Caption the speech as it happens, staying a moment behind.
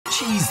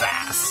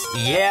Jesus.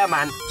 Yeah,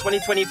 man.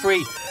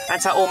 2023.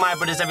 Anti all my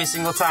brothers every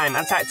single time.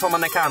 Anti Tom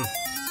on the cam.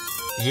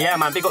 Yeah,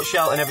 man. Big up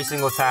Shelton every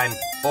single time.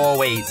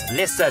 Always.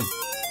 Listen.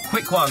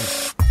 Quick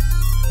ones.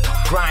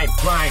 Grime,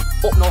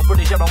 up north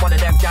brothers, you're one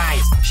of them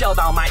guys. Shell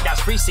down mic, that's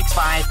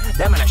 365.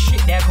 Them and a shit,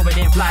 they're covered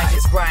in flies.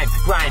 It's grime,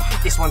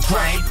 this one's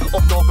grime.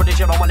 Up north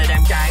brothers, you're one of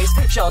them guys.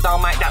 Shell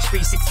down mic, that's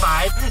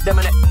 365. Them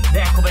and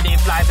they're covered in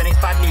flies. And it's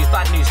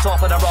bad news,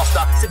 top of the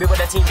roster. Sipping with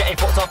the team, getting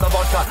fucked off the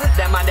vodka.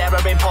 Them man, they're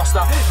an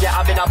imposter. Yeah,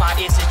 I've been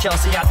about it since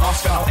Chelsea and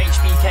Oscar. No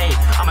HBK,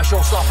 I'm a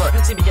showstopper.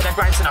 See me get a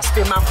grind, and I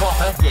spin man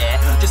proper. Yeah,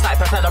 just like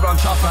propeller on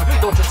chopper.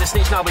 Don't trust the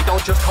snitch, now we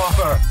don't just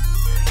copper.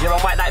 You're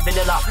on white like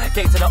vanilla,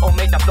 cake to the old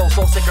make the flow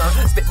so sicker.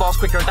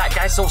 Spitballs quicker, that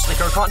guy's so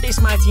slicker. Can't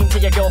diss my team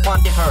till your girl can't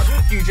differ.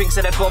 Few drinks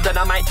in the club,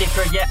 then I might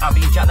differ. Yeah, I'll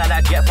be jack that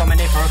lad jet from a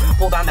nipper.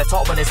 Pull down the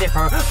top with a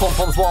zipper.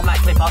 Pumps warm like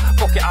clipper.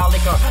 Fuck it, I'll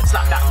liquor.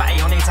 Slap that batty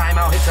on any time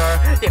I'll hit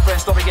her.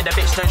 Different story in the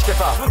bitch turn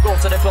stripper. Roll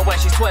to the club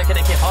where she's twerking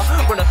a kipper.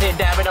 Run up in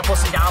there in a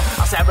pussy out.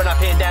 I said run up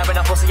in there in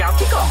a pussy out.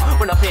 Kick her.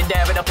 Run up in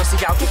there in a pussy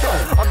out. Kick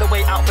her. On the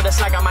way out for the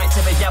slag I might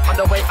tip her. Yep, on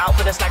the way out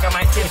for the slag I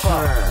might tip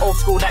her.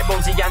 Old school like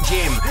Rosie and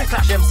Jim.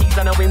 Clash MCs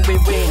and a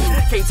win-win-win.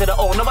 Cake to the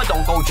oh no I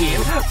don't go gym.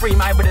 Free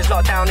my brothers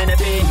locked down in a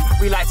bin.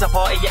 We like to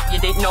party yet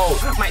you didn't know.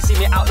 Might see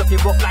me out looking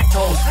rough like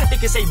toes. They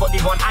can say what they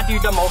want, I do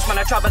the most.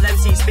 Man I travel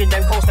MC, spin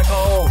them coast to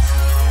coast.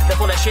 They're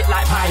full of shit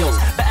like piles.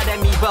 Better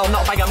than me, well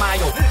not by a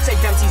mile.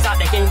 Take MCs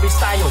out the game with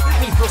style.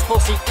 Me plus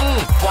pussy,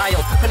 wild.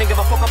 Couldn't give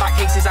a fuck about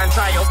cases and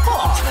trials.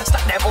 Bombs,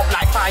 stack them up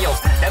like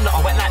files. Them not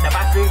wet like the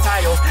bathroom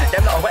tiles.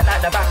 Them not wet like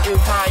the bathroom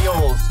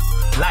tiles.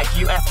 Like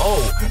UFO,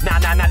 nah,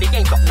 they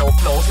ain't got no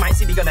flows. Might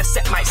see me gonna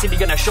set, might see me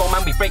gonna show.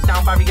 Man, we break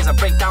down barriers and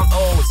break down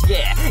O's.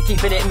 Yeah,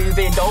 keeping it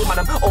moving though.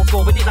 Man, I'm old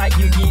school with it like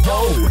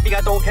Yu-Gi-Oh. Think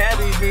I don't care,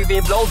 we moving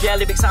blows. Yeah,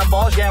 lyrics and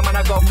bars, yeah, man,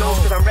 I got flows.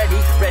 Cause I'm ready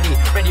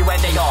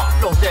when they are.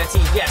 Flows dirty,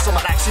 yeah,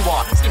 somewhat like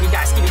Sewer. Skinny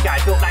guy,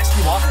 built like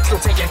Skewer.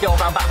 Still take your girl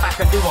round back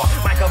and do her.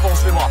 Microphone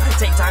skewer,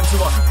 take time to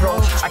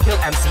approach. I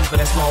kill MCs with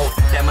a smoke,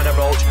 them on a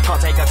roach.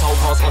 Can't take a toll,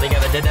 cause all they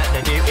ever did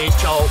they do is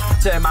choke.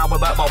 Turn man, we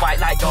work my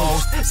white like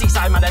ghost.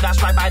 Seaside man, that's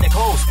right by the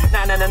coast.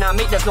 Nah,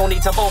 mate, there's no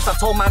need to boast. I've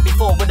told man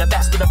before, we're the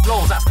best with the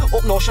flows. That's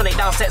up north, shutting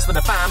down sets with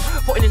the fam.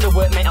 Putting in the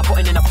work, mate, I'm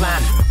putting in a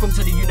plan. Come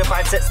to the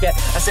unified sets, get.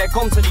 I said,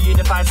 come to the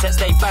unified sets,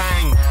 they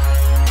bang.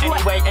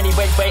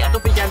 Anyway, wait, I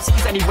don't be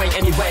MCs anyway.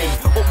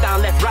 Up,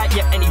 down, left, right,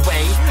 yep,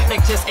 anyway.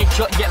 Leg just head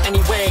shot, yep,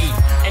 anyway,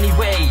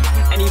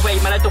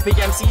 man, I don't be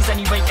MCs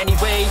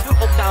anyway.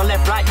 Up, down,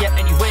 left, right, yep,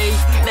 anyway.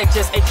 Leg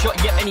just head shot,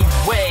 yep,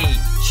 anyway.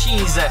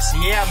 Jesus,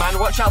 yeah, man,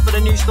 watch out for the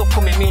new stuff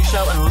coming. Me and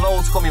Shelton,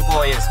 loads coming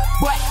for you.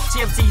 What?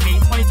 TM